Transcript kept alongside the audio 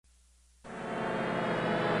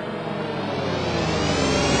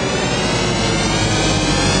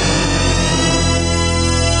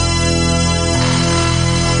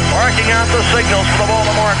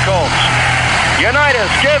Unitas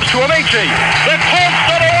gives to Amici. The close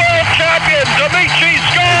to the world champions. Amici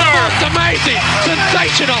scores. It's amazing,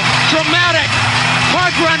 sensational, dramatic,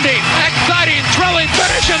 heart-rending, exciting, thrilling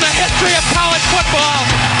finish in the history of college football.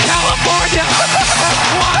 California has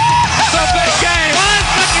won the big game. 5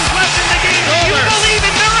 seconds left in the game. Do you believe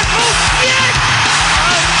in miracles? Yes!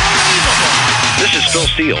 Unbelievable. This is Phil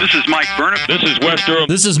Steele. This is Mike Burnham. This is Wes Durham.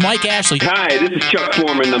 This is Mike Ashley. Hi, this is Chuck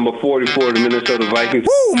Foreman, number 44 of the Minnesota Vikings.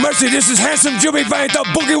 Woo, mercy, this is handsome Jimmy Vane, the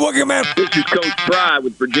Boogie Woogie Man. This is Coach Fry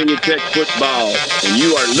with Virginia Tech Football, and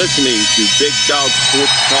you are listening to Big Dog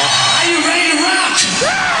Sports Talk. Are you ready to rock?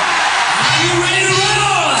 Are you ready to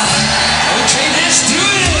roll? Okay, let's do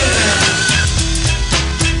it.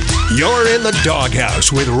 You're in the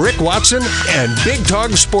Doghouse with Rick Watson and Big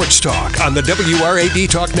Dog Sports Talk on the WRAD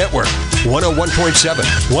Talk Network, 101.7,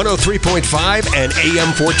 103.5, and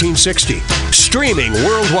AM 1460. Streaming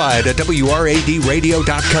worldwide at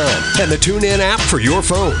WRADradio.com and the TuneIn app for your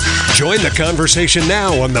phone. Join the conversation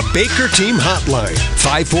now on the Baker Team Hotline,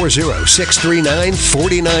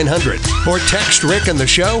 540-639-4900, or text Rick and the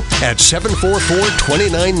show at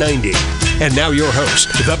 744-2990. And now your host,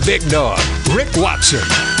 the Big Dog, Rick Watson.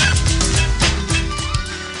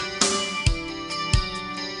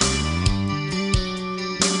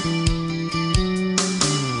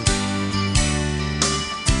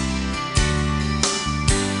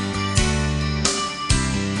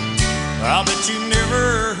 I bet you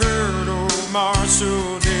never heard old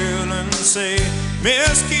Marshall Dillon say,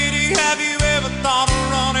 Miss Kitty, have you ever thought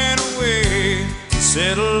of running away?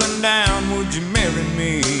 Settling down, would you marry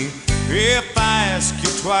me? If I ask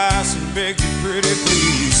you twice and beg you pretty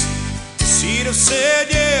please. She'd have said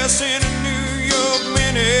yes in a New York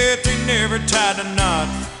minute. They never tied a knot.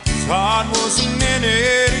 His heart wasn't in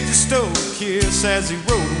it. He just stole a kiss as he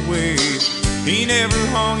rode away. He never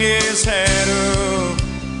hung his hat up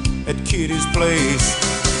at Kitty's place.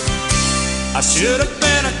 I should have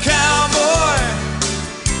been a cowboy.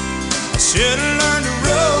 I should have learned to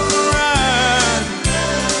rope and ride.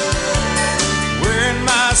 Wearing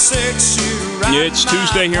my 6-shoe. Yeah, it's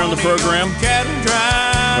Tuesday here on the program.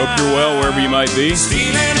 Hope you're well wherever you might be.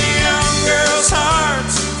 Stealing a young girl's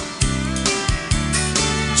hearts,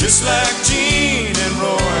 just like Gene and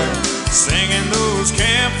Roy, singing those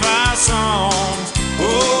campfire songs.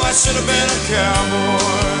 Oh, I should have been a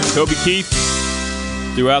cowboy. Toby Keith,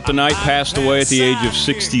 throughout the night, passed away at the age of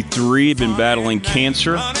 63. He'd been battling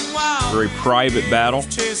cancer, a very private battle.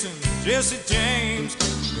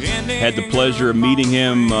 Had the pleasure of meeting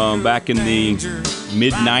him back in the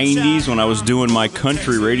mid-'90s when I was doing my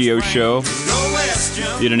country radio show.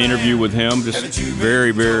 Did an interview with him. Just very,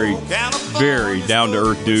 very, very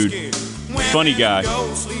down-to-earth dude. Funny guy.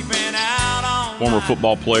 Former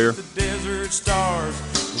football player.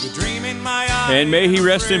 And may he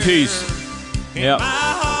rest in peace. Yep.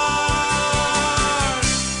 I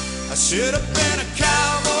should have been a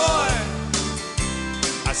cowboy.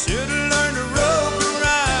 I should have learned to rope and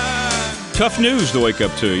ride. Tough news to wake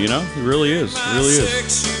up to, you know? It really is. It really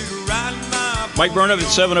is. Mike Burnham at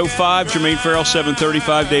 7:05, Jermaine Farrell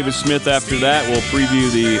 7:35, David Smith after that. We'll preview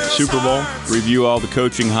the Super Bowl, review all the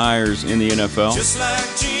coaching hires in the NFL. Just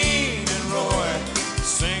like Gene and Roy,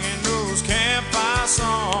 singing those campfire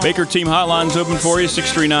songs. Baker Team Hotline's open for you,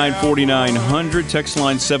 639-4900. Text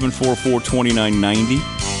line 744-2990.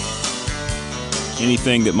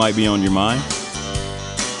 Anything that might be on your mind.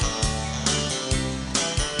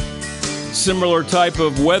 Similar type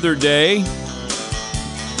of weather day.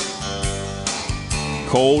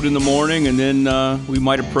 Cold in the morning, and then we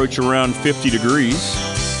might approach around 50 degrees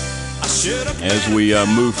as we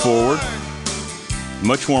move forward.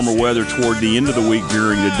 Much warmer weather toward the end of the week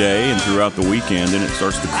during the day and throughout the weekend, then it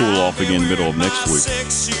starts to cool off again middle of next week.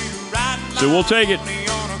 So we'll take it.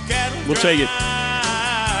 We'll take it.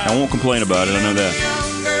 I won't complain about it, I know that.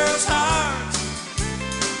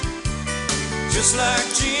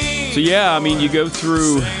 So yeah, I mean, you go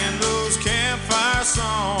through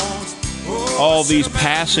all these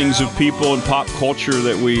passings of people in pop culture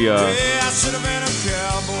that we that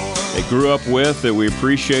grew up with, that we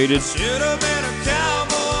appreciated.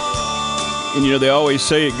 And, you know, they always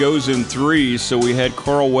say it goes in threes, so we had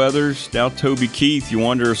Carl Weathers, now Toby Keith. You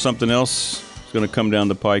wonder if something else is going to come down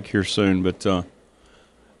the pike here soon. But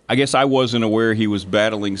I guess I wasn't aware he was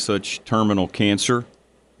battling such terminal cancer.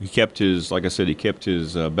 He kept his, like I said, he kept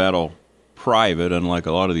his battle private, unlike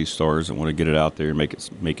a lot of these stars that want to get it out there and make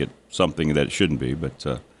it something that it shouldn't be. But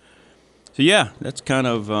so yeah, that's kind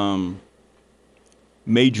of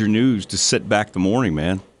major news to set back the morning,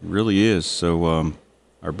 man. It really is. So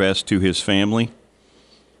our best to his family.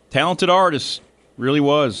 Talented artist, really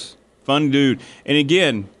was. Fun dude. And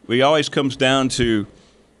again, It always comes down to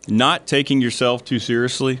not taking yourself too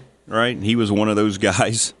seriously, right? He was one of those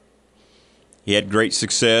guys. He had great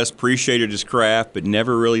success, appreciated his craft, but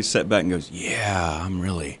never really sat back and goes, yeah, I'm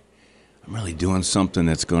really doing something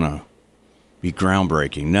that's going to be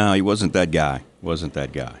groundbreaking. No, he wasn't that guy.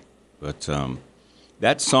 But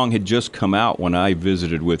that song had just come out when I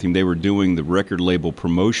visited with him. They were doing the record label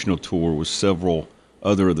promotional tour with several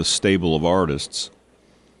other of the stable of artists.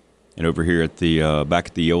 And over here at the back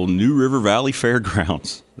at the old New River Valley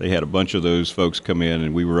Fairgrounds, they had a bunch of those folks come in,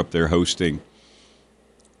 and we were up there hosting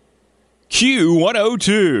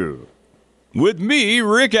Q102 with me,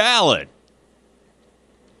 Rick Allen,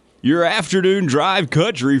 your afternoon drive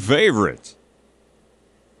country favorites.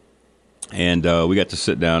 And we got to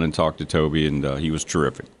sit down and talk to Toby, and he was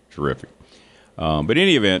terrific. But in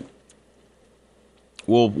any event,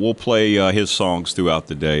 we'll play his songs throughout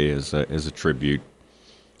the day as a tribute.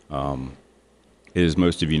 As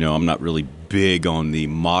most of you know, I'm not really big on the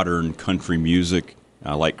modern country music.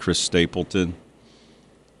 I like Chris Stapleton.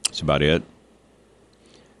 That's about it.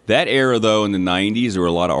 That era, though, in the 90s, there were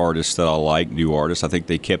a lot of artists that I like, new artists. I think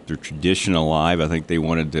they kept their tradition alive. I think they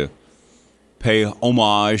wanted to pay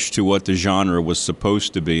homage to what the genre was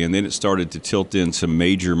supposed to be, and then it started to tilt into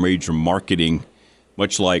major marketing,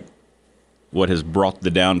 much like what has brought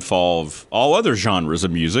the downfall of all other genres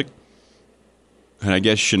of music. And I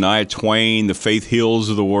guess Shania Twain, the Faith Hills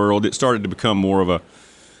of the world, it started to become more of a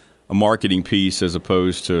marketing piece as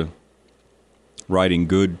opposed to writing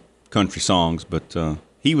good country songs, but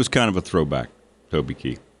he was kind of a throwback, Toby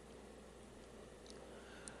Keith.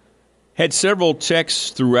 Had several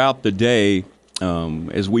texts throughout the day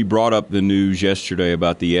as we brought up the news yesterday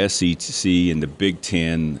about the SEC and the Big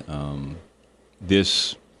Ten,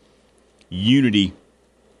 this unity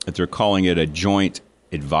that they're calling it a joint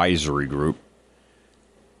advisory group.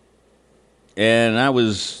 And I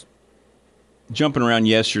was jumping around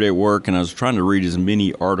yesterday at work, and I was trying to read as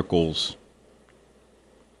many articles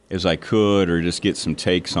as I could or just get some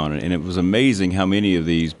takes on it. And it was amazing how many of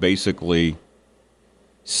these basically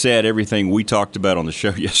said everything we talked about on the show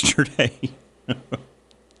yesterday.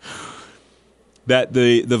 That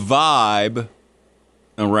the vibe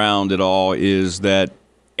around it all is that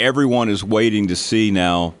everyone is waiting to see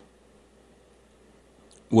now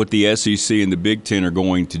what the SEC and the Big Ten are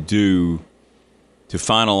going to do to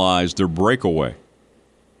finalize their breakaway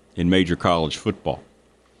in major college football.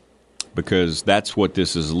 Because that's what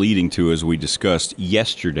this is leading to, as we discussed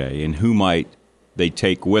yesterday, and who might they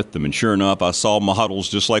take with them. And sure enough, I saw models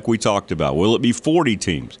just like we talked about. Will it be 40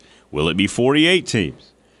 teams? Will it be 48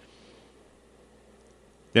 teams?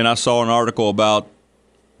 Then I saw an article about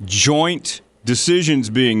joint decisions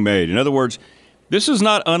being made. In other words, this is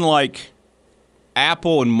not unlike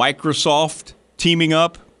Apple and Microsoft teaming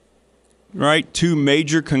up, right? Two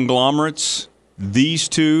major conglomerates. These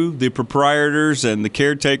two, the proprietors and the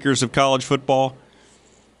caretakers of college football,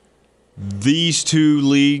 these two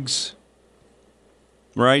leagues,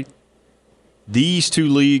 right? These two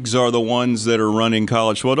leagues are the ones that are running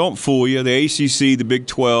college. Well, don't fool you. The ACC, the Big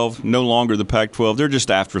 12, no longer the Pac-12. They're just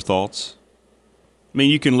afterthoughts. I mean,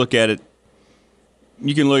 you can look at it.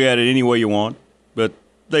 You can look at it any way you want, but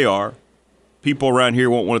they are. People around here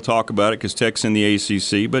won't want to talk about it because Tech's in the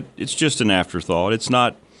ACC, but it's just an afterthought. It's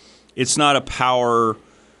not a power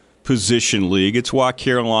position league. It's why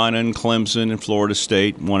Carolina and Clemson and Florida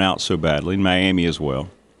State went out so badly, and Miami as well.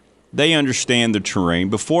 They understand the terrain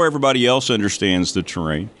before everybody else understands the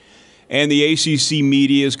terrain. And the ACC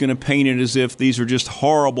media is going to paint it as if these are just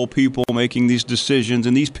horrible people making these decisions,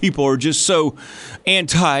 and these people are just so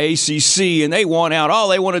anti-ACC, and they want out. All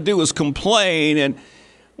they want to do is complain. And,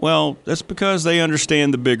 well, that's because they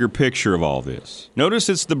understand the bigger picture of all this. Notice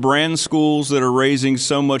it's the brand schools that are raising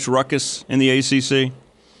so much ruckus in the ACC.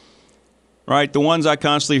 Right? The ones I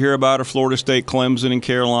constantly hear about are Florida State, Clemson, and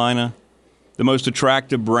Carolina. The most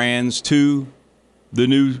attractive brands to the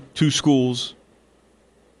new two schools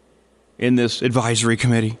in this advisory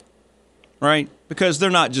committee, right? Because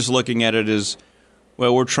they're not just looking at it as,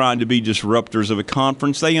 well, we're trying to be disruptors of a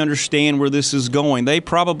conference. They understand where this is going. They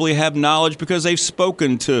probably have knowledge because they've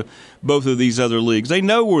spoken to both of these other leagues. They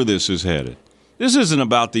know where this is headed. This isn't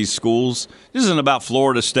about these schools. This isn't about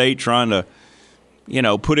Florida State trying to,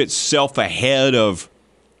 put itself ahead of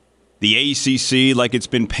the ACC like it's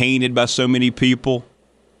been painted by so many people,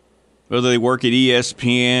 whether they work at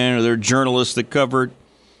ESPN or they're journalists that cover it.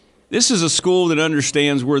 This is a school that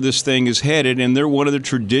understands where this thing is headed, and they're one of the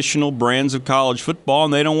traditional brands of college football,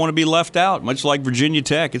 and they don't want to be left out, much like Virginia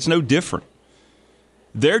Tech. It's no different.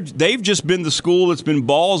 They've just been the school that's been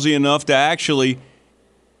ballsy enough to actually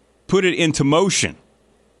put it into motion.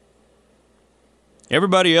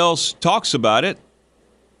 Everybody else talks about it,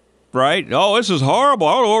 right? Oh, this is horrible.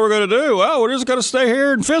 I don't know what we're going to do. Well, we're just going to stay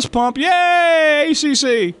here and fist pump. Yay,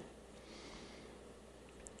 ACC.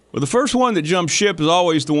 Well, the first one that jumps ship is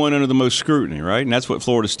always the one under the most scrutiny, right? And that's what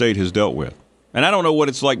Florida State has dealt with. And I don't know what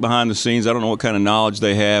it's like behind the scenes. I don't know what kind of knowledge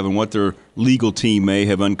they have and what their legal team may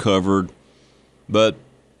have uncovered. But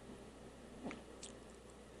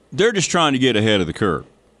they're just trying to get ahead of the curve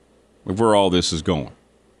of where all this is going,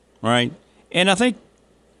 right? And I think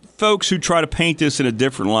folks who try to paint this in a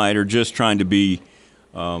different light are just trying to be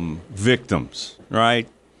victims, right?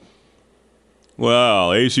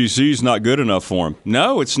 Well, ACC's not good enough for them.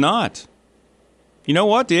 No, it's not. You know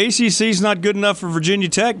what? The ACC's not good enough for Virginia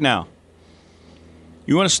Tech now.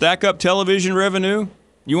 You want to stack up television revenue?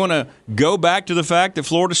 You want to go back to the fact that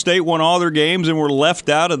Florida State won all their games and were left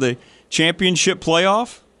out of the championship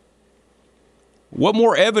playoff? What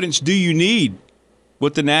more evidence do you need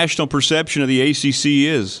what the national perception of the ACC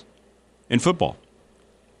is in football?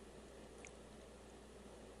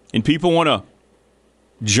 And people want to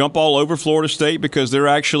jump all over Florida State because they're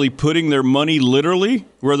actually putting their money literally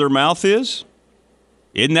where their mouth is?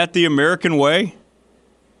 Isn't that the American way?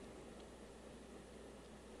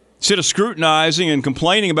 Instead of scrutinizing and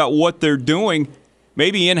complaining about what they're doing,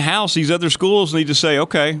 maybe in-house these other schools need to say,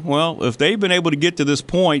 okay, well, if they've been able to get to this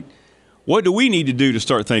point, what do we need to do to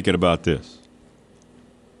start thinking about this?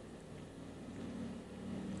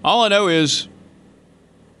 All I know is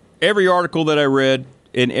every article that I read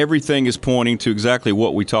and everything is pointing to exactly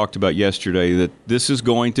what we talked about yesterday, that this is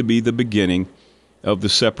going to be the beginning of the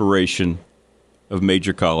separation of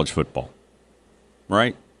major college football,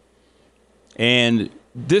 right? And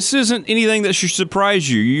this isn't anything that should surprise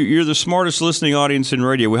you. You're the smartest listening audience in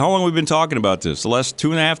radio. How long have we been talking about this? The last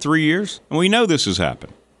 2.5, 3 years? And we know this has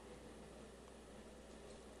happened.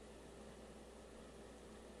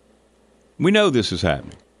 We know this is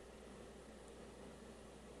happening.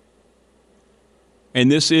 And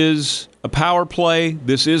this is a power play.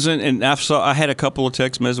 This isn't, and I had a couple of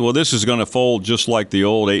text messages. Well, this is going to fold just like the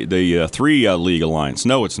old three league alliance.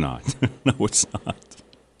 No, it's not. No, it's not.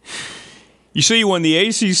 You see, when the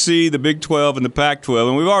ACC, the Big 12, and the Pac-12,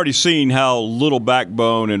 and we've already seen how little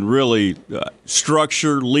backbone and really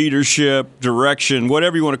structure, leadership, direction,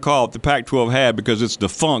 whatever you want to call it, the Pac-12 had because it's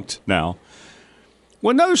defunct now.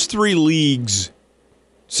 When those three leagues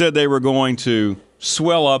said they were going to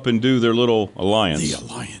swell up and do their little alliance. The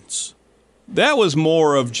alliance. That was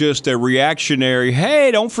more of just a reactionary,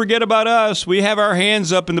 hey, don't forget about us. We have our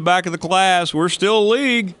hands up in the back of the class. We're still a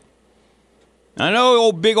league. I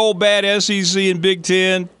know big old bad SEC and Big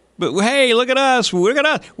Ten, but hey, look at us. Look at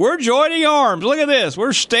us. We're joining arms. Look at this.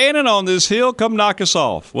 We're standing on this hill. Come knock us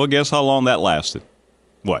off. Well, guess how long that lasted?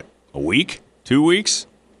 What, a week? 2 weeks?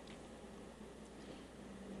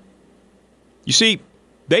 You see,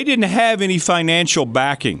 they didn't have any financial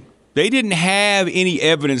backing. They didn't have any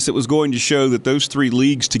evidence that was going to show that those three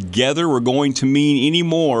leagues together were going to mean any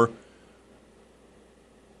more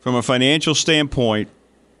from a financial standpoint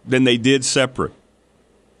than they did separate.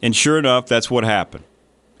 And sure enough, that's what happened.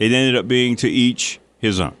 It ended up being to each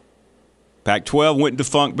his own. Pac-12 went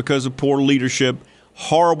defunct because of poor leadership,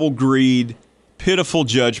 horrible greed, pitiful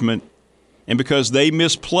judgment, and because they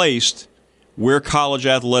misplaced where college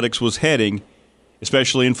athletics was heading,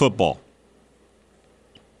 especially in football.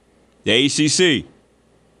 The ACC,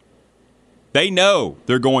 they know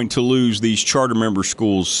they're going to lose these charter member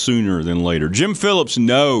schools sooner than later. Jim Phillips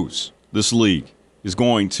knows this league is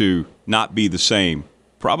going to not be the same,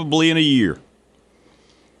 probably in a year.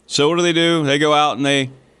 So what do? They go out and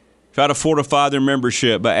they try to fortify their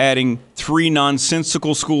membership by adding 3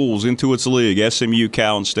 nonsensical schools into its league, SMU,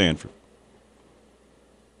 Cal, and Stanford.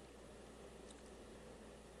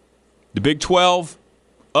 The Big 12,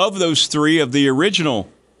 of those 3 of the original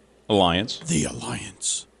alliance, the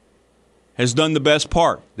alliance, has done the best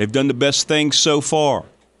part. They've done the best thing so far.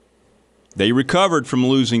 They recovered from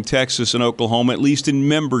losing Texas and Oklahoma, at least in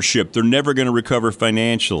membership. They're never going to recover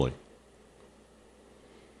financially.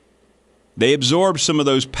 They absorbed some of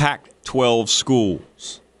those Pac-12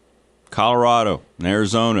 schools, Colorado and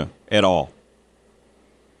Arizona et al.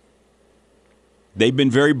 They've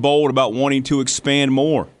been very bold about wanting to expand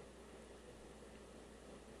more.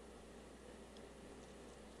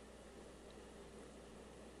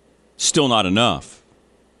 Still not enough.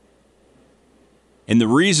 And the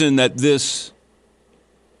reason that this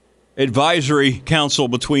advisory council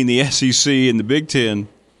between the SEC and the Big Ten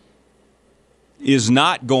is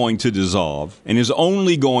not going to dissolve and is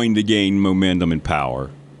only going to gain momentum and power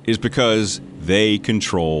is because they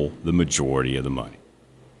control the majority of the money.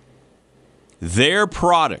 Their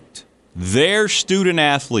product, their student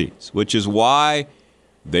athletes, which is why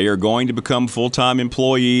They are going to become full-time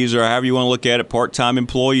employees, or however you want to look at it, part-time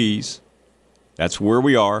employees. That's where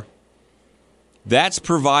we are. That's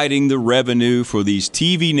providing the revenue for these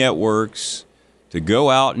TV networks to go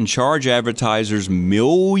out and charge advertisers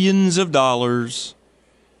millions of dollars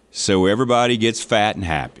so everybody gets fat and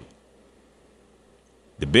happy.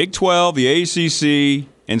 The Big 12, the ACC,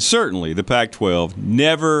 and certainly the Pac-12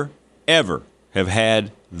 never, ever have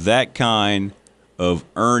had that kind of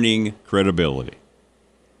earning credibility.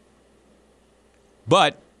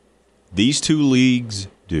 But these two leagues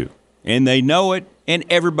do. And they know it, and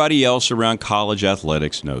everybody else around college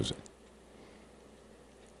athletics knows it.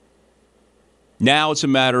 Now it's a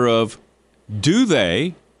matter of do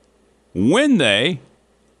they, when they,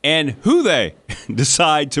 and who they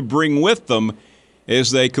decide to bring with them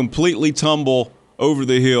as they completely tumble over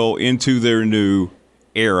the hill into their new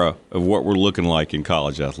era of what we're looking like in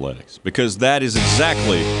college athletics. Because that is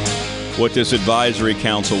exactly what this advisory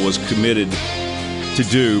council was committed to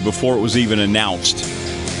do before it was even announced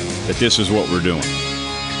that this is what we're doing.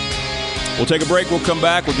 We'll take a break. We'll come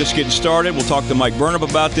back. We're just getting started. We'll talk to Mike Burnham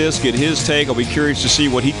about this, get his take. I'll be curious to see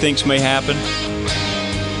what he thinks may happen.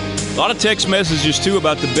 A lot of text messages, too,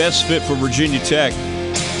 about the best fit for Virginia Tech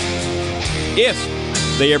if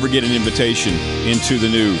they ever get an invitation into the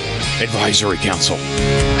new advisory council.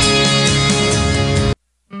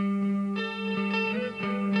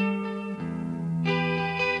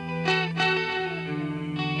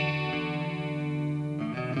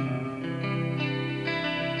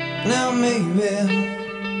 Now maybe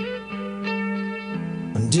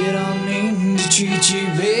did I mean to treat you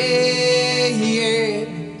bad?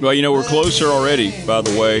 Well, you know, we're closer already, by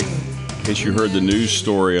the way. In case you heard the news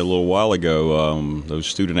story a little while ago, those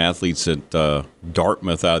student athletes at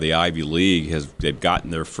Dartmouth out of the Ivy League, they've gotten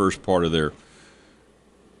their first part of their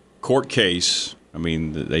court case. I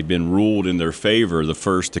mean, they've been ruled in their favor, the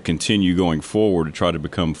first to continue going forward to try to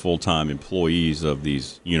become full-time employees of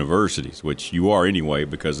these universities, which you are anyway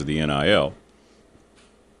because of the NIL.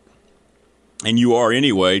 And you are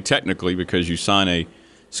anyway, technically, because you sign a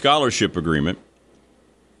scholarship agreement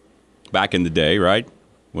back in the day, right?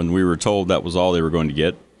 When we were told that was all they were going to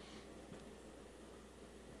get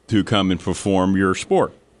to come and perform your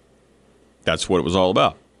sport. That's what it was all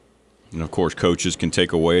about. And, of course, coaches can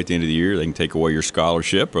take away at the end of the year. They can take away your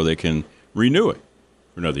scholarship or they can renew it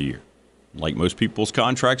for another year, like most people's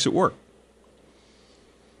contracts at work.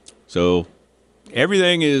 So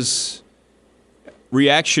everything is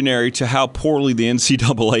reactionary to how poorly the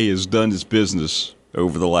NCAA has done its business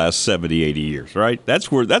over the last 70, 80 years, right? That's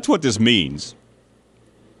what this means.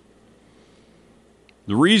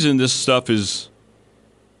 The reason this stuff is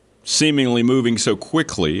seemingly moving so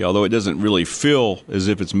quickly, although it doesn't really feel as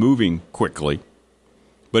if it's moving quickly,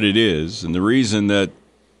 but it is, and the reason that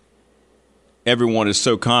everyone is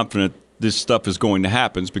so confident this stuff is going to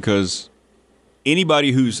happen is because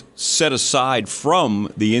anybody who's set aside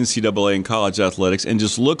from the NCAA and college athletics and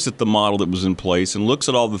just looks at the model that was in place and looks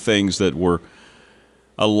at all the things that were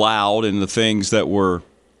allowed and the things that were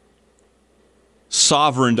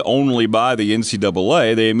sovereigned only by the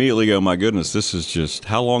NCAA, they immediately go, my goodness, this is just,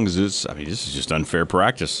 how long is this? I mean, this is just unfair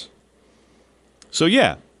practice. So,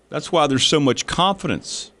 yeah, that's why there's so much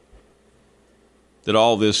confidence that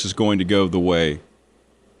all this is going to go the way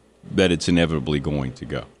that it's inevitably going to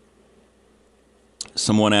go.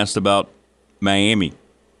 Someone asked about Miami.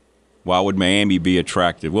 Why would Miami be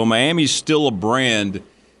attractive? Well, Miami's still a brand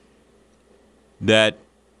that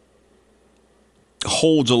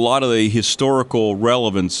holds a lot of the historical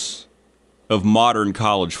relevance of modern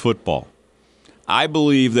college football. I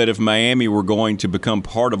believe that if Miami were going to become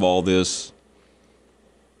part of all this,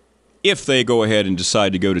 if they go ahead and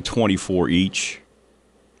decide to go to 24 each,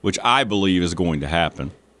 which I believe is going to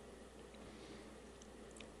happen,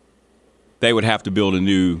 they would have to build a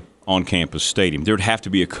new on-campus stadium. There would have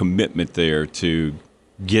to be a commitment there to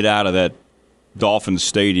get out of that Dolphins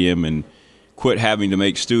stadium and quit having to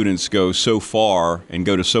make students go so far and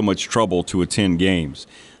go to so much trouble to attend games.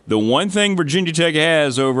 The one thing Virginia Tech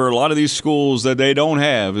has over a lot of these schools that they don't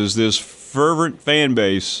have is this fervent fan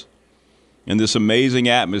base and this amazing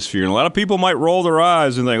atmosphere. And a lot of people might roll their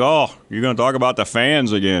eyes and think, oh, you're going to talk about the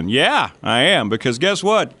fans again. Yeah, I am, because guess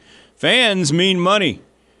what? Fans mean money.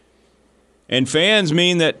 And fans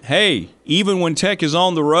mean that, hey, even when Tech is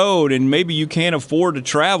on the road and maybe you can't afford to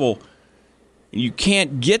travel, you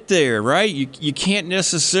can't get there, right? You can't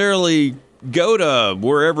necessarily go to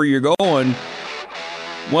wherever you're going.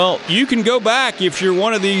 Well, you can go back if you're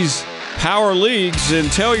one of these power leagues and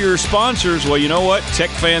tell your sponsors, well, you know what? Tech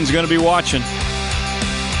fans are going to be watching.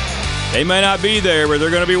 They may not be there, but they're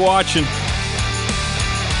going to be watching.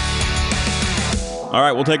 All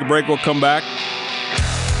right, we'll take a break. We'll come back.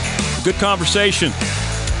 Good conversation.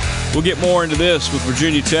 We'll get more into this with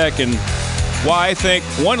Virginia Tech and why I think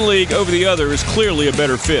one league over the other is clearly a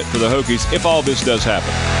better fit for the Hokies if all this does happen.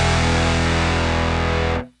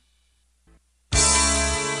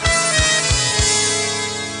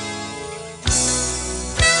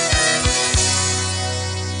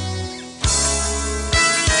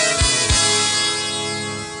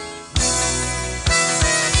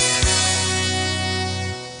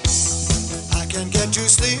 I can get to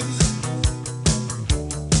sleep.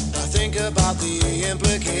 I think about the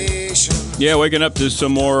implications. Yeah, waking up to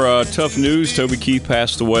some more tough news. Toby Keith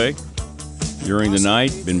passed away during the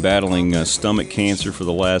night. Been battling stomach cancer for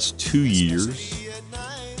the last 2 years.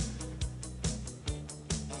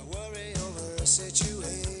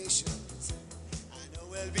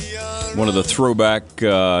 One of the throwback,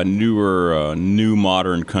 new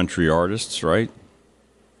modern country artists, right?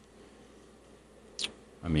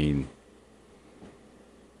 I mean,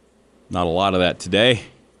 not a lot of that today,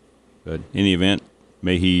 but in any event,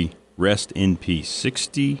 may he rest in peace.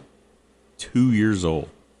 62 years old.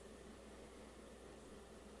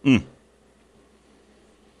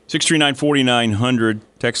 639-4900.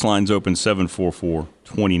 Text line's open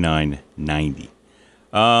 744-2990.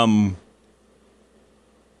 All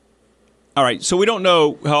right, so we don't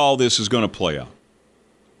know how all this is going to play out.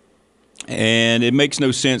 And it makes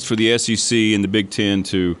no sense for the SEC and the Big Ten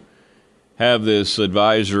to have this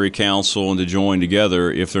advisory council and to join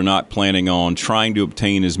together if they're not planning on trying to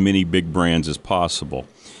obtain as many big brands as possible.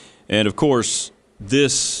 And, of course,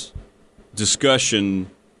 this discussion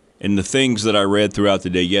and the things that I read throughout the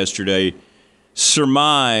day yesterday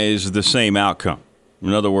surmise the same outcome.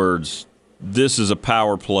 In other words, this is a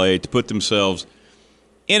power play to put themselves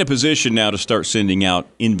in a position now to start sending out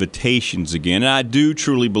invitations again. And I do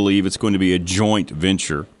truly believe it's going to be a joint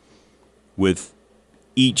venture with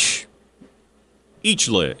each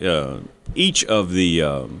of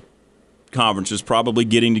the conferences probably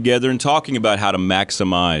getting together and talking about how to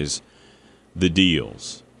maximize the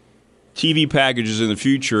deals. TV packages in the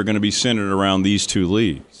future are going to be centered around these two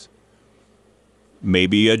leagues.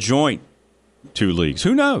 Maybe a joint 2 leagues.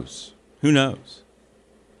 Who knows? Who knows?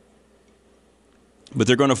 But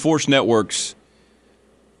they're going to force networks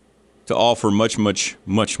to offer much, much,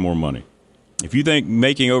 much more money. If you think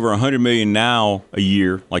making over $100 million now a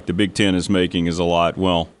year, like the Big Ten is making, is a lot,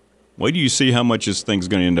 well, wait till you see how much this thing's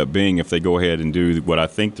going to end up being if they go ahead and do what I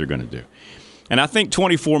think they're going to do. And I think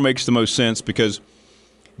 24 makes the most sense because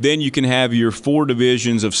then you can have your 4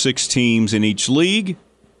 divisions of 6 teams in each league,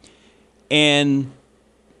 and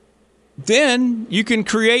then you can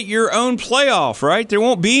create your own playoff, right? There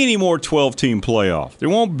won't be any more 12-team playoff. There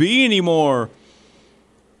won't be any more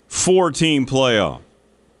 4-team playoff.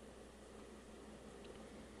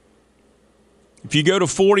 If you go to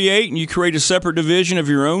 48 and you create a separate division of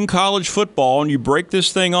your own college football and you break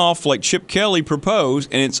this thing off like Chip Kelly proposed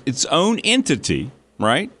and it's its own entity,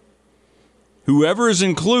 right? Whoever is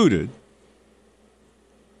included,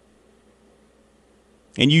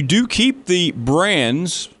 and you do keep the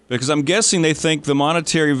brands, because I'm guessing they think the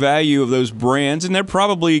monetary value of those brands, and they're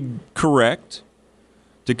probably correct,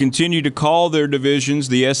 to continue to call their divisions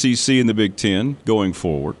the SEC and the Big Ten going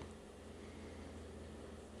forward,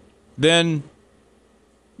 then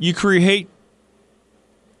you create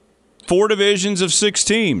 4 divisions of 6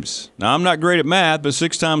 teams. Now, I'm not great at math, but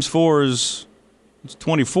 6 times 4 is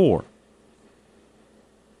 24.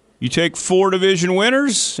 You take 4 division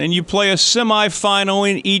winners, and you play a semifinal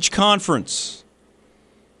in each conference.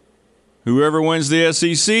 Whoever wins the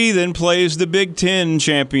SEC then plays the Big Ten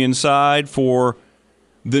champion side for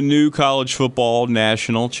the new college football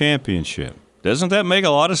national championship. Doesn't that make a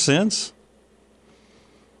lot of sense?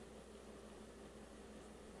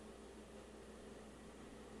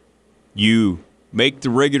 You make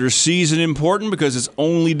the regular season important because it's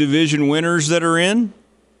only division winners that are in,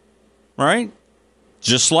 right?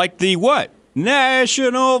 Just like the what?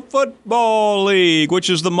 National Football League, which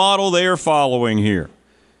is the model they are following here.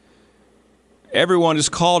 Everyone has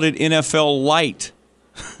called it NFL Light.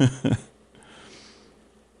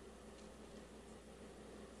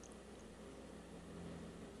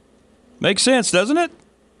 Makes sense, doesn't it?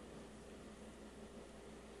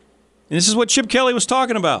 And this is what Chip Kelly was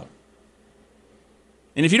talking about.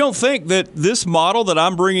 And if you don't think that this model that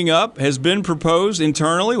I'm bringing up has been proposed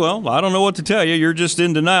internally, well, I don't know what to tell you. You're just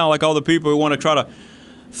in denial, like all the people who want to try to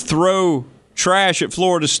throw trash at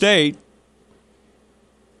Florida State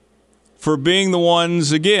for being the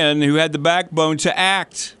ones, again, who had the backbone to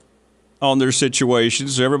act on their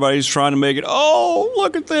situations. So everybody's trying to make it, oh,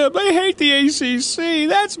 look at them. They hate the ACC.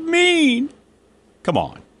 That's mean. Come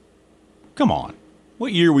on. Come on.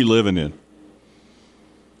 What year are we living in?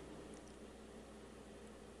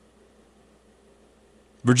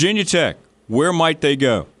 Virginia Tech, where might they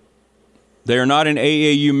go? They are not an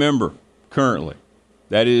AAU member currently.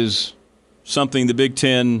 That is something the Big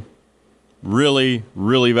Ten really,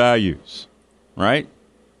 really values, right?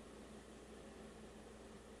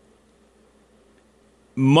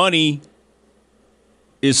 Money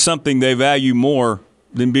is something they value more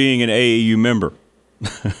than being an AAU member.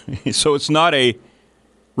 So it's not a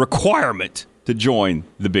requirement to join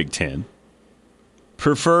the Big Ten.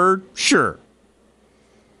 Preferred? Sure.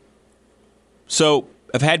 So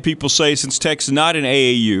I've had people say since Tech's not an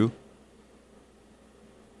AAU,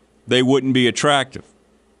 they wouldn't be attractive.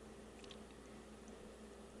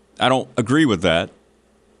 I don't agree with that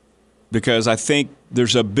because I think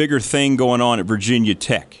there's a bigger thing going on at Virginia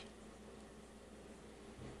Tech.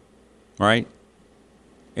 Right?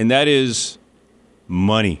 And that is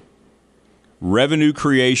money. Revenue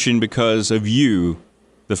creation because of you,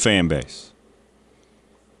 the fan base.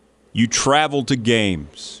 You travel to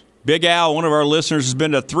games. Big Al, one of our listeners, has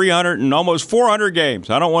been to 300 and almost 400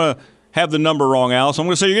 games. I don't want to have the number wrong, Al, so I'm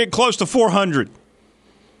going to say you're getting close to 400.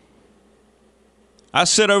 I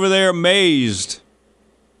sit over there amazed.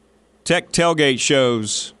 Tech tailgate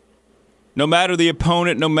shows. No matter the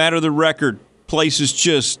opponent, no matter the record, place is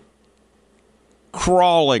just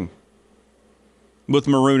crawling with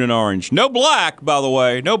maroon and orange. No black, by the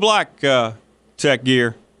way. No black Tech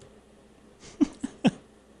gear.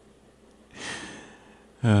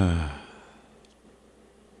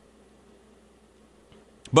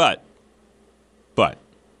 But,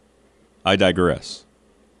 I digress.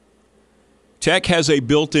 Tech has a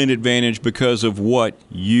built-in advantage because of what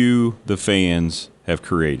you, the fans, have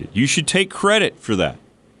created. You should take credit for that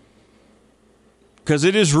because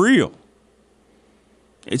it is real.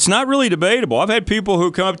 It's not really debatable. I've had people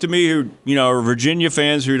who come up to me who, are Virginia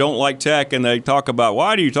fans who don't like Tech, and they talk about,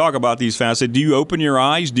 why do you talk about these fans? I said, do you open your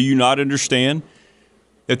eyes? Do you not understand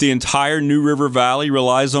that the entire New River Valley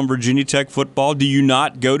relies on Virginia Tech football? Do you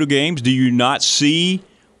not go to games? Do you not see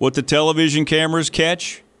what the television cameras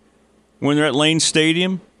catch when they're at Lane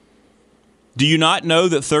Stadium? Do you not know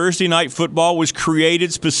that Thursday night football was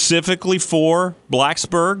created specifically for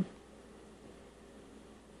Blacksburg?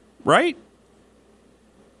 Right?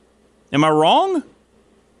 Am I wrong?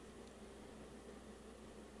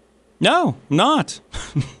 No, I'm not.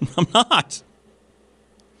 I'm not.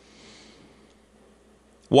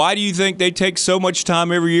 Why do you think they take so much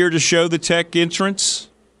time every year to show the Tech entrance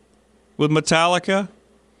with Metallica?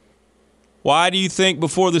 Why do you think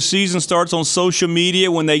before the season starts on social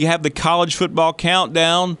media when they have the college football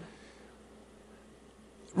countdown,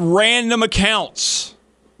 random accounts,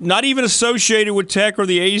 not even associated with Tech or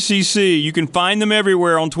the ACC, you can find them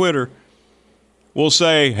everywhere on Twitter, will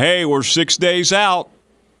say, hey, we're 6 days out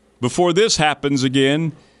before this happens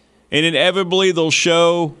again, and inevitably they'll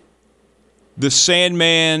show the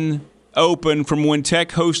Sandman Open from when Tech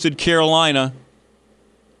hosted Carolina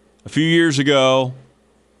a few years ago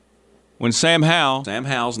when Sam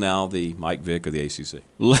Howell's now the Mike Vick of the ACC,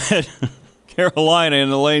 led Carolina in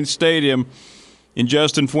the Lane Stadium in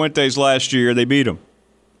Justin Fuentes last year. They beat them.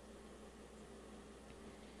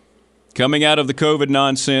 Coming out of the COVID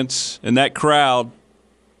nonsense and that crowd,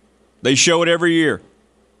 they show it every year.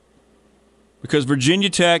 Because Virginia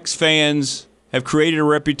Tech's fans have created a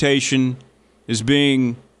reputation as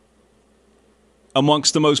being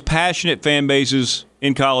amongst the most passionate fan bases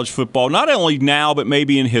in college football, not only now, but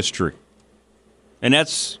maybe in history. And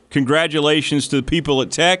that's congratulations to the people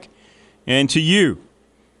at Tech and to you,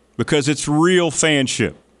 because it's real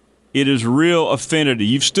fanship. It is real affinity.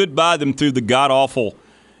 You've stood by them through the god-awful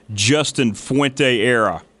Justin Fuente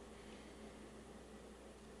era.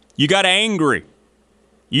 You got angry.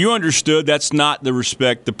 You understood that's not the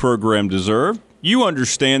respect the program deserved. You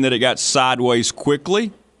understand that it got sideways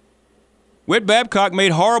quickly. Whit Babcock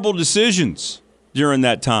made horrible decisions during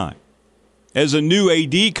that time as a new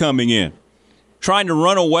AD coming in, trying to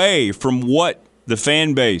run away from what the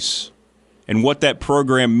fan base and what that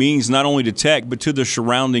program means not only to Tech but to the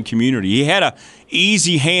surrounding community. He had an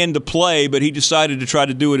easy hand to play, but he decided to try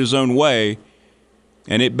to do it his own way,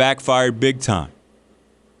 and it backfired big time.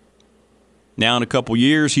 Now in a couple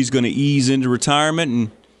years, he's going to ease into retirement,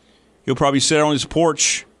 and he'll probably sit on his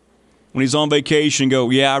porch when he's on vacation and go,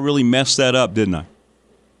 yeah, I really messed that up, didn't I?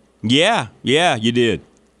 Yeah, you did.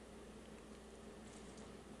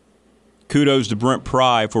 Kudos to Brent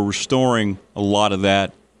Pry for restoring a lot of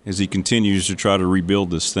that as he continues to try to rebuild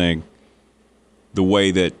this thing the way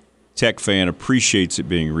that Tech fan appreciates it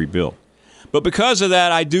being rebuilt. But because of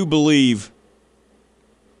that, I do believe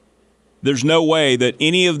There's no way that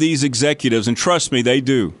any of these executives, and trust me, they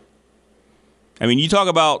do. I mean, you talk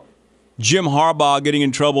about Jim Harbaugh getting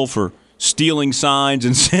in trouble for stealing signs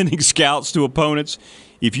and sending scouts to opponents.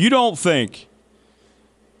 If you don't think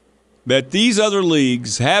that these other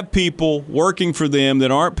leagues have people working for them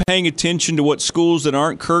that aren't paying attention to what schools that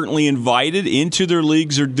aren't currently invited into their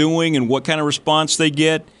leagues are doing and what kind of response they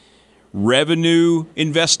get, revenue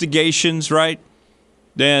investigations, right,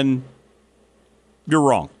 then you're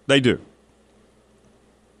wrong. They do.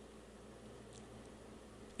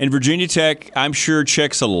 And Virginia Tech, I'm sure,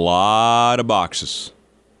 checks a lot of boxes.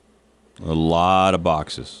 A lot of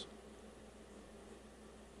boxes.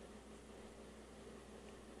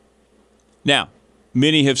 Now,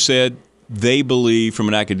 many have said they believe, from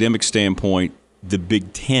an academic standpoint, the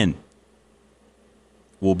Big Ten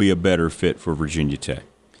will be a better fit for Virginia Tech.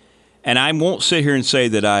 And I won't sit here and say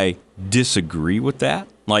that I disagree with that.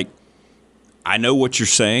 Like, I know what you're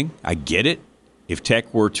saying. I get it. If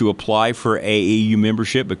Tech were to apply for AAU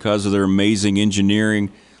membership because of their amazing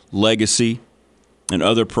engineering legacy and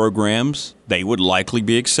other programs, they would likely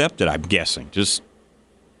be accepted, I'm guessing. Just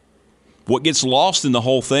what gets lost in the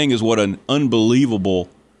whole thing is what an unbelievable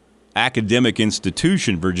academic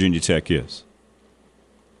institution Virginia Tech is.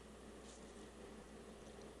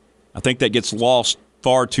 I think that gets lost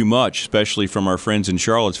far too much, especially from our friends in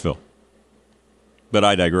Charlottesville. But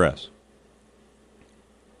I digress.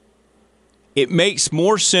 It makes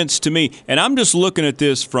more sense to me, and I'm just looking at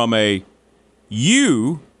this from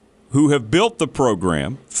you who have built the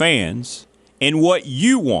program, fans, and what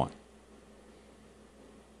you want.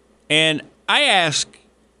 And I ask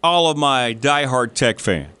all of my diehard Tech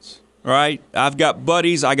fans, right? I've got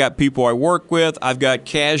buddies, I got people I work with, I've got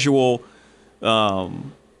casual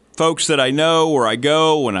folks that I know where I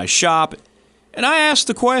go when I shop, and I ask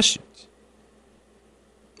the questions.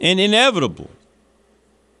 And inevitably,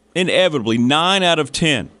 9 out of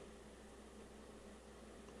 10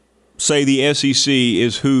 say the SEC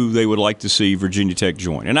is who they would like to see Virginia Tech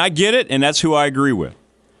join. And I get it, and that's who I agree with.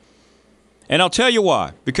 And I'll tell you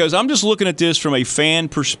why. Because I'm just looking at this from a fan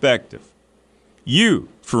perspective. You,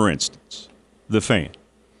 for instance, the fan.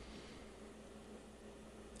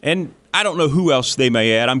 And I don't know who else they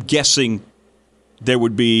may add. I'm guessing there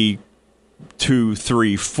would be 2,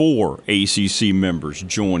 3, 4 ACC members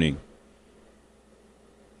joining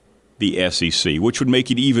the SEC, which would make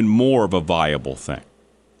it even more of a viable thing.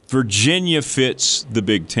 Virginia fits the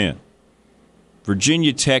Big Ten.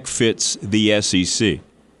 Virginia Tech fits the SEC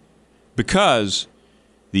because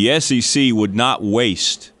the SEC would not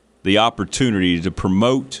waste the opportunity to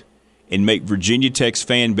promote and make Virginia Tech's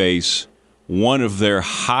fan base one of their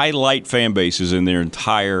highlight fan bases in their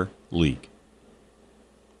entire league.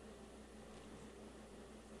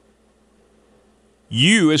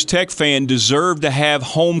 You, as Tech fan, deserve to have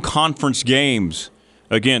home conference games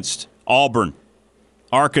against Auburn,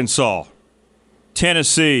 Arkansas,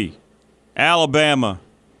 Tennessee, Alabama,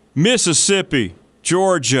 Mississippi,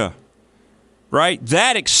 Georgia, right?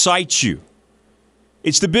 That excites you.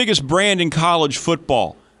 It's the biggest brand in college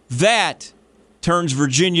football. That turns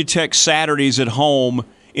Virginia Tech Saturdays at home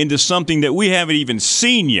into something that we haven't even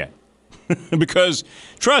seen yet. Because,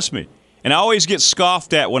 trust me, and I always get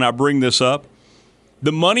scoffed at when I bring this up,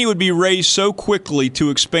 the money would be raised so quickly to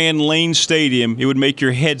expand Lane Stadium, it would make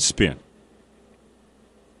your head spin.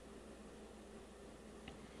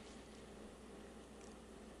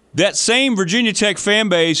 That same Virginia Tech fan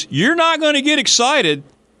base, you're not going to get excited.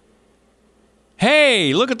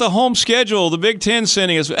 Hey, look at the home schedule the Big Ten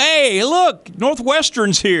sending us. Hey, look,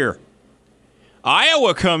 Northwestern's here.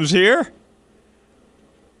 Iowa comes here.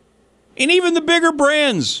 And even the bigger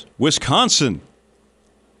brands, Wisconsin.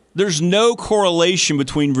 There's no correlation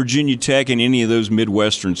between Virginia Tech and any of those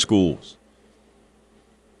Midwestern schools.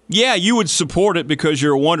 Yeah, you would support it because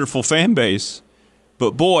you're a wonderful fan base.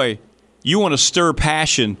 But boy, you want to stir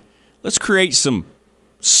passion. Let's create some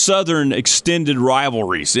Southern extended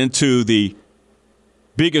rivalries into the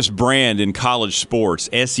biggest brand in college sports,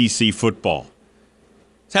 SEC football.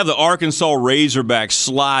 Let's have the Arkansas Razorbacks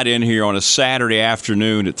slide in here on a Saturday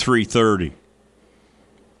afternoon at 3:30.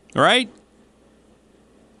 All right?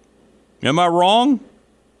 Am I wrong?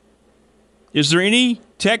 Is there any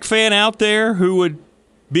Tech fan out there who would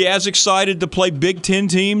be as excited to play Big Ten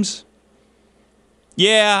teams?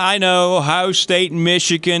 Yeah, I know, Ohio State and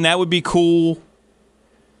Michigan, that would be cool.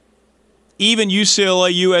 Even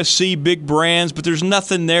UCLA, USC, big brands, but there's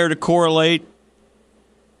nothing there to correlate.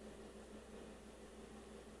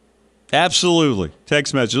 Absolutely.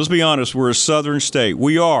 Text message. Let's be honest, we're a southern state.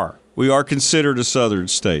 We are. We are considered a southern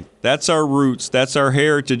state. That's our roots. That's our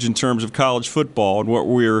heritage in terms of college football and what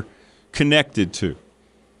we're connected to.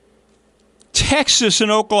 Texas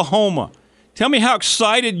and Oklahoma. Tell me how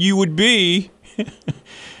excited you would be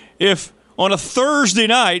if on a Thursday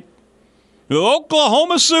night, the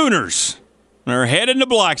Oklahoma Sooners are heading to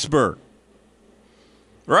Blacksburg.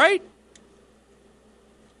 Right?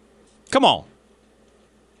 Come on.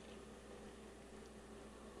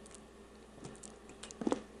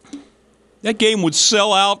 That game would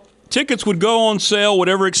sell out. Tickets would go on sale,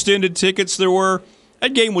 whatever extended tickets there were.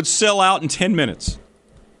 That game would sell out in 10 minutes.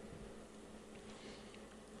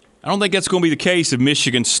 I don't think that's going to be the case if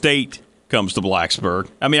Michigan State comes to Blacksburg.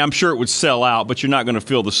 I mean, I'm sure it would sell out, but you're not going to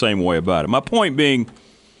feel the same way about it. My point being,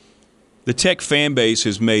 the Tech fan base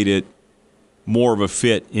has made it more of a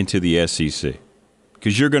fit into the SEC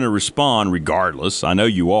because you're going to respond regardless. I know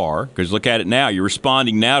you are, because look at it now. You're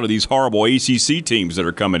responding now to these horrible ACC teams that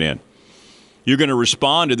are coming in. You're going to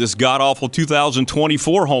respond to this god-awful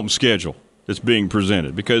 2024 home schedule that's being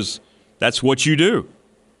presented because that's what you do.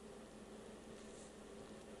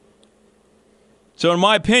 So in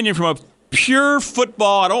my opinion, from a pure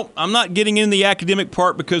football, I'm not getting into the academic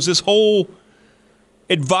part because this whole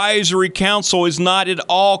advisory council is not at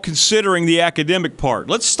all considering the academic part.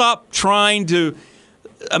 Let's stop trying to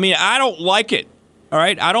 – I don't like it, all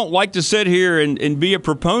right? I don't like to sit here and be a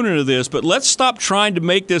proponent of this, but let's stop trying to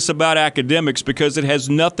make this about academics because it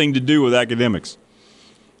has nothing to do with academics.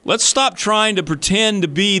 Let's stop trying to pretend to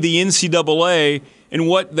be the NCAA and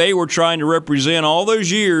what they were trying to represent all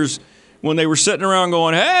those years when they were sitting around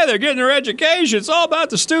going, hey, they're getting their education. It's all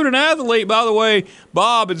about the student athlete. By the way,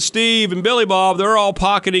 Bob and Steve and Billy Bob, they're all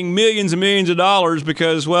pocketing millions and millions of dollars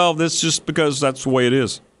because, well, that's just because that's the way it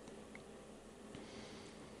is.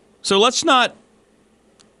 So let's not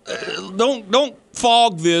don't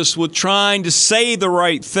fog this with trying to say the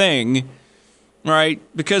right thing, right?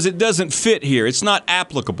 Because it doesn't fit here. It's not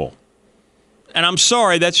applicable. And I'm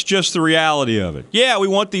sorry, that's just the reality of it. Yeah, we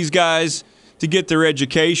want these guys to get their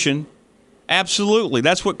education. Absolutely.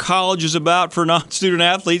 That's what college is about for non-student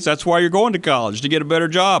athletes. That's why you're going to college, to get a better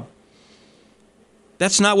job.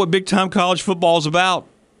 That's not what big-time college football is about.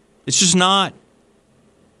 It's just not.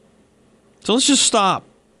 So let's just stop.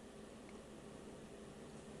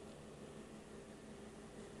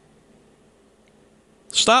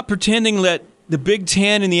 Stop pretending that the Big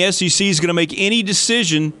Ten and the SEC is going to make any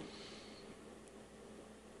decision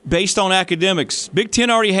based on academics. Big Ten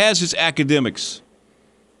already has its academics.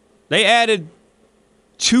 They added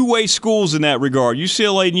two-way schools in that regard,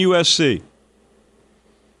 UCLA and USC.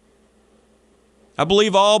 I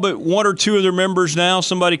believe all but one or two of their members now,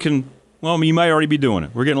 somebody can, well, you may already be doing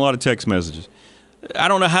it. We're getting a lot of text messages. I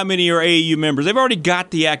don't know how many are AAU members. They've already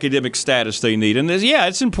got the academic status they need. And yeah,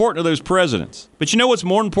 it's important to those presidents. But you know what's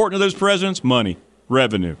more important to those presidents? Money,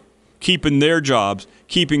 revenue, keeping their jobs,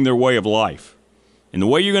 keeping their way of life. And the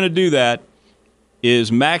way you're going to do that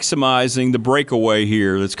is maximizing the breakaway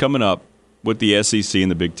here that's coming up with the SEC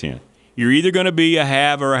and the Big Ten. You're either going to be a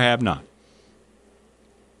have or a have-not.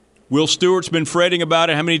 Will Stewart's been fretting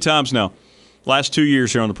about it how many times now? Last 2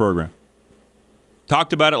 years here on the program.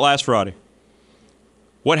 Talked about it last Friday.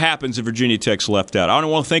 What happens if Virginia Tech's left out? I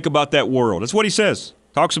don't want to think about that world. That's what he says.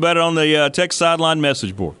 Talks about it on the Tech sideline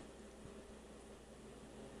message board.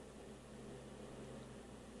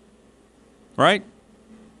 Right?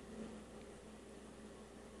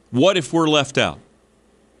 What if we're left out?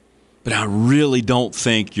 But I really don't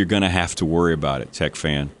think you're going to have to worry about it, Tech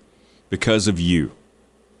fan, because of you.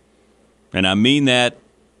 And I mean that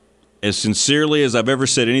as sincerely as I've ever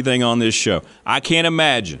said anything on this show. I can't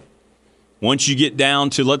imagine once you get down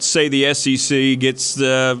to, let's say the SEC gets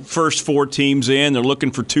the first 4 teams in, they're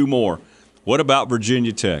looking for 2 more. What about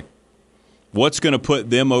Virginia Tech? What's going to put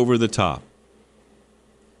them over the top?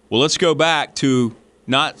 Well, let's go back to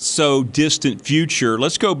not so distant future.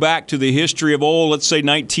 Let's go back to the history of let's say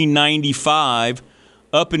 1995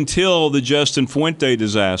 up until the Justin Fuente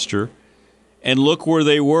disaster, and look where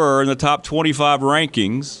they were in the top 25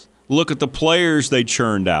 rankings. Look at the players they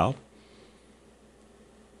churned out.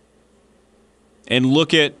 And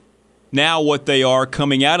look at now what they are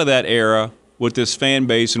coming out of that era with this fan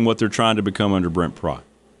base and what they're trying to become under Brent Pry.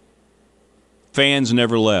 Fans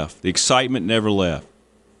never left. The excitement never left.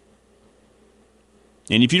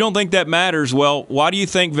 And if you don't think that matters, well, why do you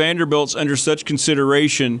think Vanderbilt's under such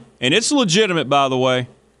consideration, and it's legitimate, by the way,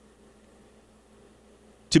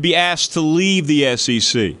 to be asked to leave the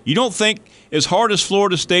SEC? You don't think, as hard as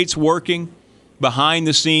Florida State's working behind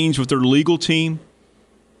the scenes with their legal team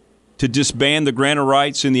to disband the grant of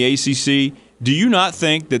rights in the ACC, do you not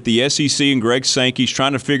think that the SEC and Greg Sankey's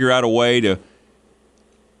trying to figure out a way to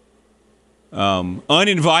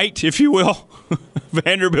uninvite, if you will,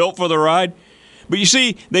 Vanderbilt for the ride? But you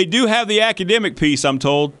see, they do have the academic piece, I'm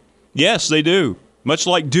told. Yes, they do. Much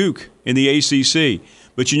like Duke in the ACC.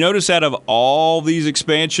 But you notice out of all these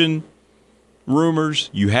expansion rumors,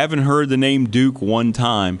 you haven't heard the name Duke one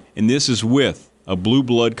time, and this is with a blue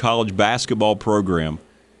blood college basketball program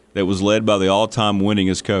that was led by the all-time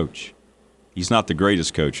winningest coach. He's not the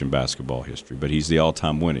greatest coach in basketball history, but he's the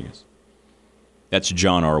all-time winningest. That's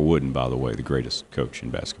John R. Wooden, by the way, the greatest coach in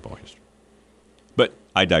basketball history. But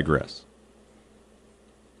I digress.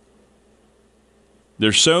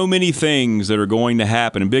 There's so many things that are going to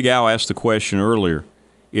happen, and Big Al asked the question earlier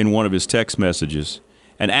in one of his text messages.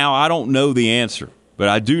 And Al, I don't know the answer, but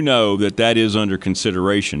I do know that is under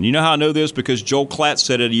consideration. You know how I know this? Because Joel Klatt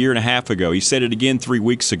said it a year and a half ago. He said it again 3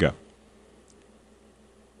 weeks ago.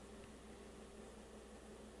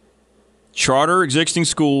 Charter existing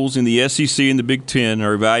schools in the SEC and the Big Ten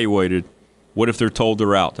are evaluated. What if they're told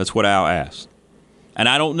they're out? That's what Al asked. And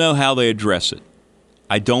I don't know how they address it.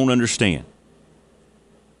 I don't understand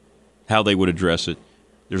how they would address it.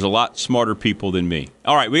 There's a lot smarter people than me.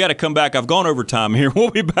 All right, we got to come back. I've gone over time here.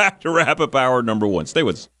 We'll be back to wrap up hour number 1. Stay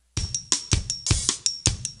with us.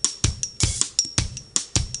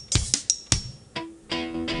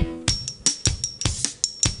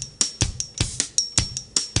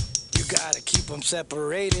 You got to keep them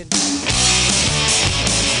separated.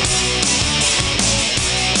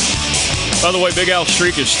 By the way, Big Al's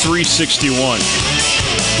streak is 361.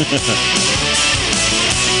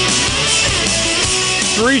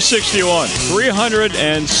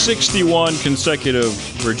 361 consecutive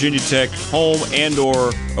Virginia Tech home and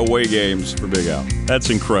or away games for Big Al.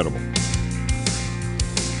 That's incredible.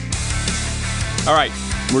 All right,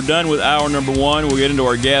 we're done with hour number 1. We'll get into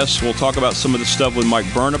our guests. We'll talk about some of the stuff with Mike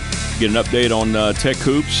Burnip, get an update on Tech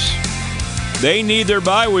Hoops. They need their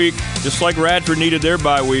bye week, just like Radford needed their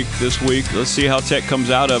bye week this week. Let's see how Tech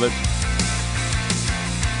comes out of it.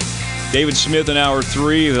 David Smith in hour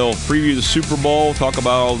 3. He'll preview the Super Bowl, talk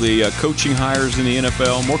about all the coaching hires in the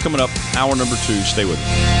NFL. More coming up, hour number 2. Stay with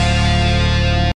us.